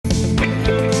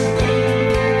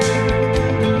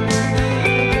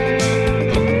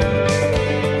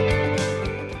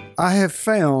have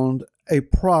found a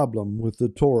problem with the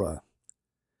Torah,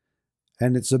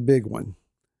 and it's a big one.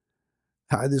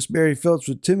 Hi, this is Barry Phelps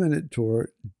with 10-Minute Torah,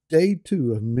 Day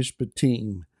 2 of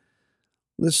Mishpatim.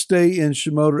 Let's stay in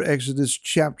Shemot or Exodus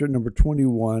chapter number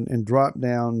 21 and drop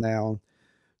down now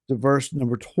to verse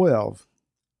number 12.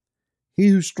 He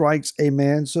who strikes a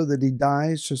man so that he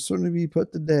dies shall certainly be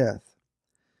put to death.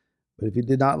 But if he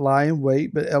did not lie in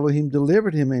wait, but Elohim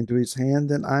delivered him into his hand,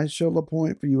 then I shall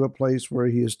appoint for you a place where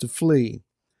he is to flee.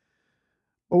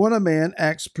 But when a man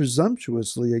acts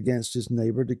presumptuously against his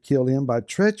neighbor to kill him by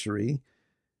treachery,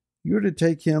 you are to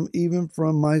take him even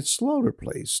from my slaughter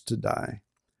place to die.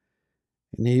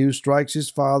 And he who strikes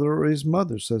his father or his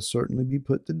mother shall certainly be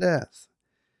put to death.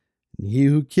 And he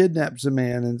who kidnaps a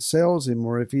man and sells him,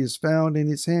 or if he is found in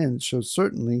his hands, shall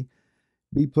certainly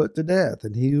be put to death.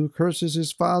 And he who curses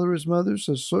his father or his mother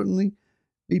shall certainly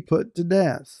be put to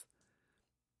death.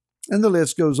 And the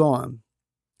list goes on.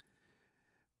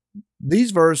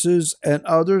 These verses and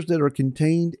others that are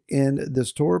contained in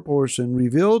this Torah portion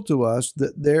reveal to us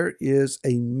that there is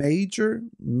a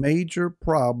major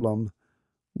problem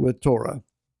with Torah.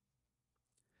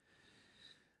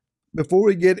 Before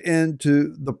we get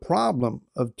into the problem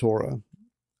of Torah,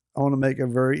 I want to make a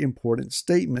very important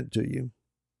statement to you.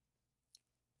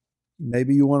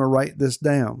 Maybe you want to write this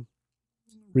down.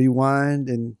 Rewind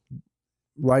and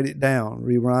write it down.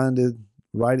 Rewind and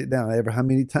write it down, ever how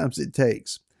many times it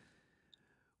takes.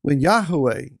 When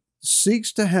Yahweh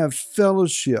seeks to have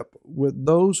fellowship with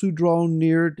those who draw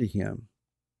near to him,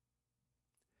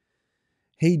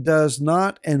 he does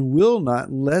not and will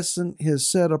not lessen his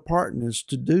set-apartness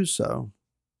to do so,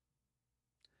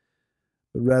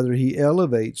 but rather he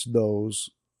elevates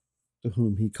those to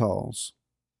whom he calls.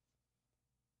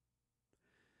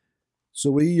 So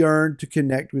we yearn to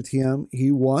connect with him.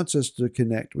 He wants us to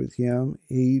connect with him.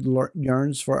 He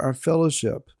yearns for our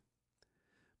fellowship.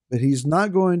 But he's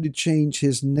not going to change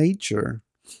his nature.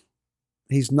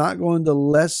 He's not going to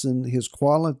lessen his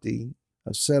quality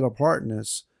of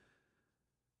set-apartness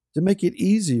to make it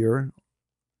easier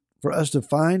for us to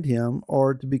find him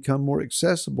or to become more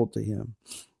accessible to him.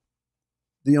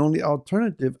 The only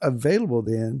alternative available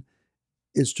then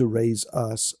is to raise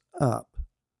us up.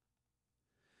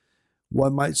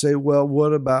 One might say, well,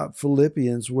 what about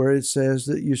Philippians, where it says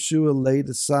that Yeshua laid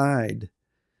aside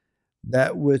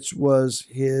that which was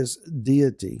his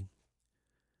deity?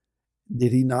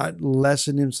 Did he not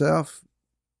lessen himself?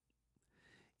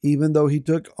 Even though he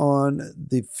took on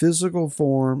the physical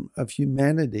form of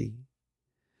humanity,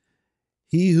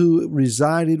 he who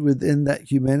resided within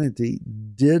that humanity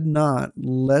did not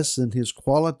lessen his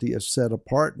quality of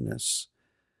set-apartness.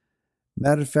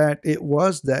 Matter of fact, it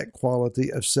was that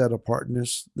quality of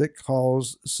set-apartness that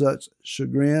caused such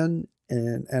chagrin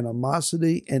and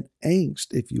animosity and angst,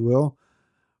 if you will,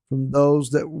 from those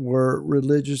that were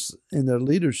religious in their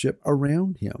leadership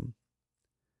around him.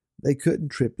 They couldn't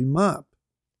trip him up.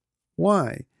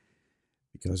 Why?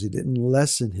 Because he didn't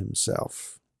lessen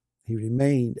himself. He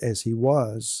remained as he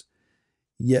was,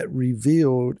 yet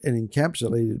revealed and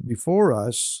encapsulated before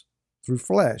us through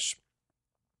flesh.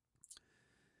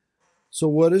 So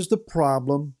what is the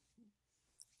problem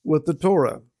with the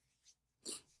Torah?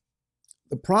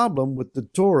 The problem with the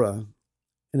Torah,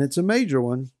 and it's a major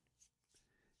one,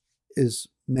 is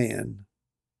man.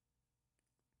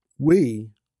 We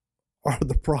are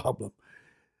the problem.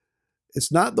 It's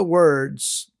not the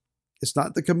words, it's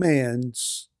not the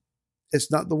commands, it's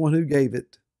not the one who gave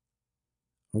it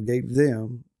or gave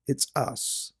them, it's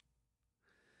us.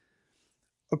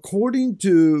 According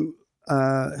to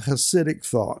Hasidic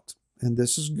thought, and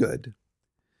this is good,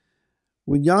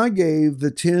 when Yah gave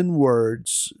the 10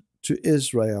 words to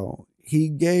Israel, he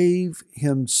gave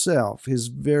himself, his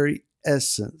very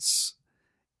essence,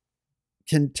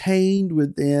 contained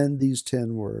within these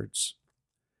 10 words.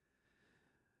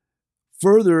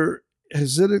 Further,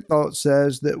 Hasidic thought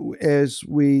says that as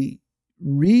we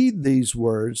read these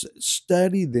words,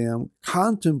 study them,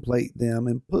 contemplate them,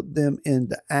 and put them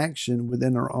into action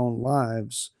within our own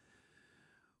lives,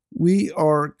 we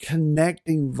are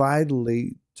connecting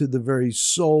vitally to the very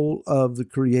soul of the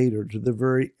Creator, to the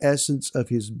very essence of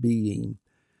his being,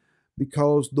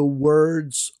 because the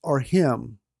words are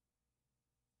him.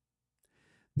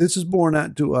 This is borne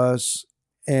out to us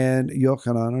in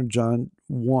Yochanan, or John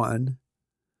 1.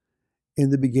 In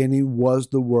the beginning was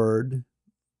the Word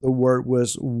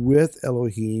was with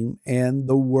Elohim, and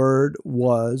the Word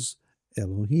was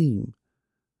Elohim.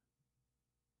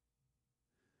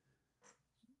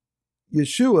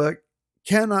 Yeshua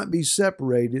cannot be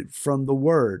separated from the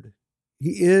Word.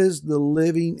 He is the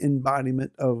living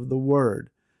embodiment of the Word.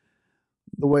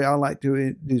 the way I like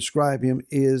to describe him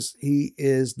is he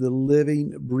is the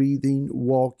living, breathing,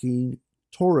 walking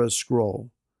Torah scroll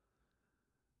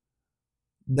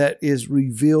that is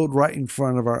revealed right in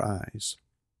front of our eyes.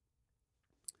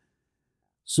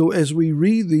 So as we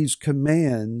read these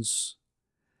commands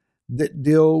that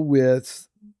deal with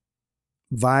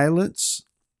violence,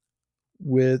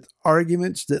 with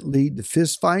arguments that lead to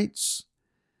fistfights,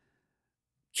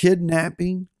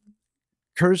 kidnapping,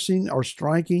 cursing or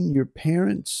striking your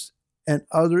parents, and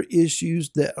other issues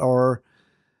that are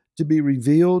to be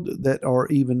revealed that are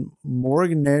even more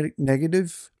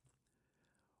negative,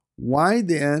 why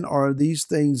then are these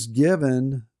things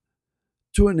given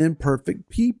to an imperfect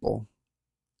people?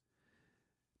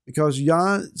 Because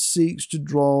Yah seeks to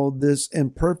draw this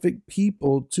imperfect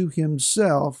people to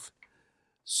himself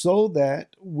so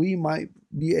that we might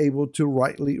be able to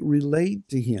rightly relate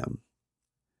to him.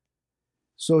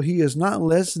 So he is not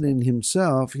lessening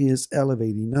himself, he is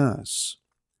elevating us.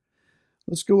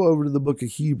 Let's go over to the book of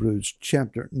Hebrews,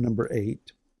 chapter number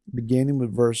 8, beginning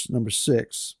with verse number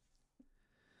 6.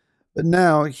 But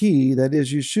now he, that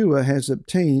is Yeshua, has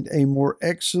obtained a more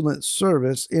excellent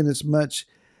service, inasmuch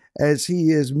as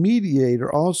he is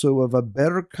mediator also of a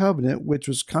better covenant, which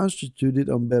was constituted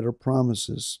on better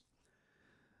promises.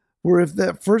 For if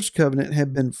that first covenant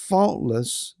had been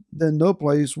faultless, then no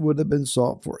place would have been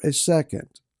sought for a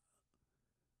second.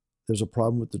 There's a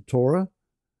problem with the Torah.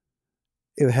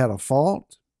 It had a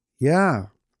fault. Yeah.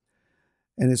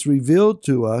 And it's revealed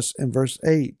to us in verse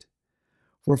 8.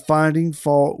 For finding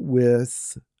fault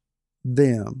with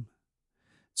them.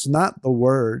 It's not the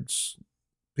words.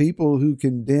 People who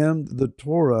condemn the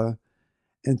Torah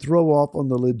and throw off on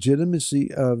the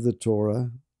legitimacy of the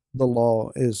Torah, the law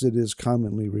as it is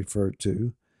commonly referred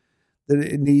to, that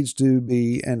it needs to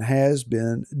be and has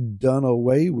been done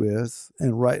away with,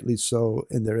 and rightly so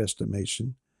in their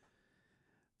estimation.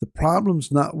 The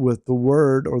problem's not with the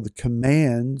word or the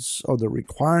commands or the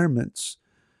requirements.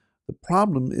 The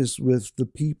problem is with the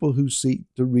people who seek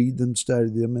to read them, study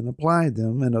them, and apply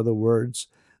them. In other words,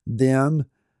 them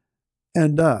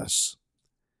and us.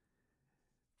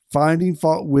 Finding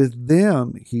fault with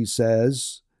them, he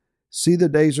says, see, the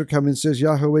days are coming, says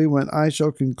Yahweh, when I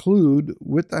shall conclude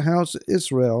with the house of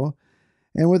Israel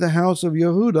and with the house of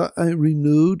Yehudah a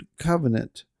renewed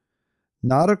covenant,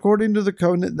 not according to the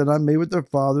covenant that I made with their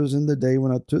fathers in the day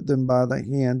when I took them by the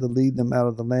hand to lead them out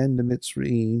of the land of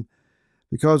Mitzrayim,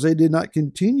 because they did not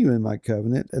continue in my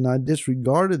covenant, and I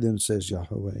disregarded them, says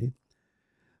Yahweh.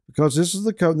 Because this is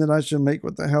the covenant I shall make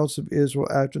with the house of Israel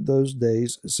after those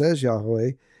days, says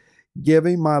Yahweh,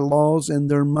 giving my laws in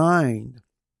their mind.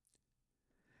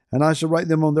 And I shall write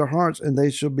them on their hearts, and I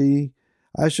shall be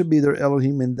their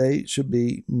Elohim, and they shall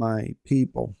be my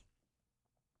people.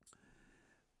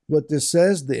 What this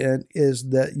says then is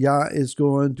that Yah is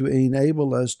going to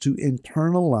enable us to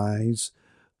internalize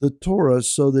the Torah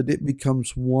so that it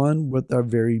becomes one with our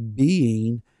very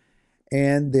being,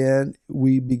 and then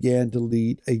we began to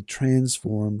lead a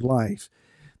transformed life.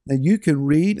 Now you can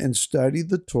read and study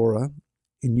the Torah,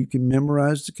 and you can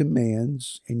memorize the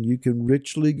commands, and you can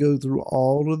richly go through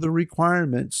all of the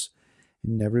requirements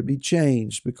and never be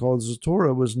changed, because the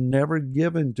Torah was never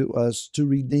given to us to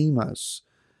redeem us.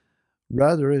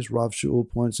 Rather, as Rav Shaul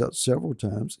points out several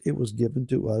times, it was given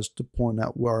to us to point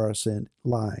out where our sin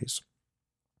lies,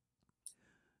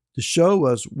 to show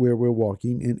us where we're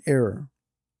walking in error.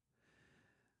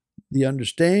 The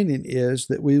understanding is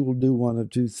that we will do one of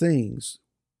two things.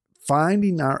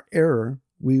 Finding our error,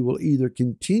 we will either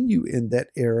continue in that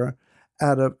error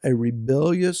out of a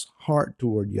rebellious heart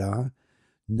toward Yah.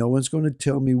 No one's going to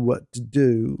tell me what to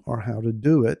do or how to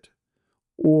do it.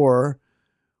 Or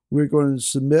we're going to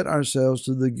submit ourselves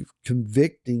to the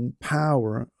convicting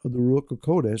power of the Ruach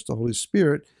HaKodesh, the Holy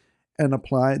Spirit, and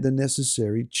apply the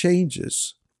necessary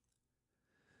changes.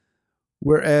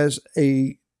 Whereas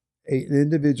an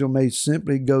individual may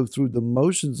simply go through the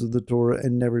motions of the Torah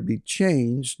and never be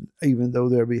changed, even though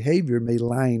their behavior may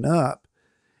line up,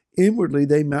 inwardly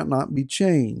they might not be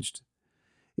changed.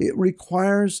 It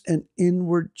requires an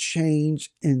inward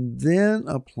change and then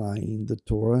applying the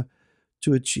Torah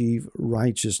to achieve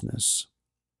righteousness.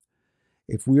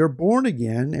 If we are born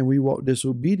again and we walk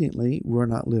disobediently, we're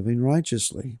not living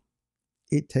righteously.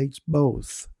 It takes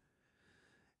both.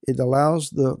 It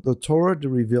allows the Torah to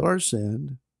reveal our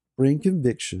sin, bring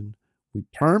conviction, we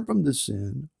turn from the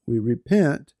sin, we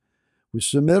repent, we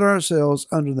submit ourselves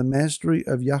under the mastery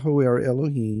of Yahweh our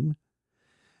Elohim,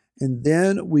 and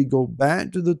then we go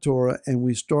back to the Torah and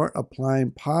we start applying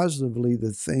positively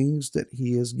the things that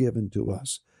He has given to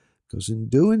us. Because in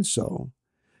doing so,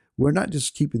 We're not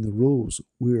just keeping the rules,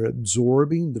 we're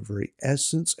absorbing the very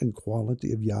essence and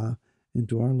quality of Yah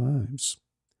into our lives.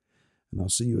 And I'll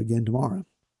see you again tomorrow.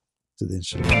 So then,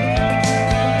 shalom.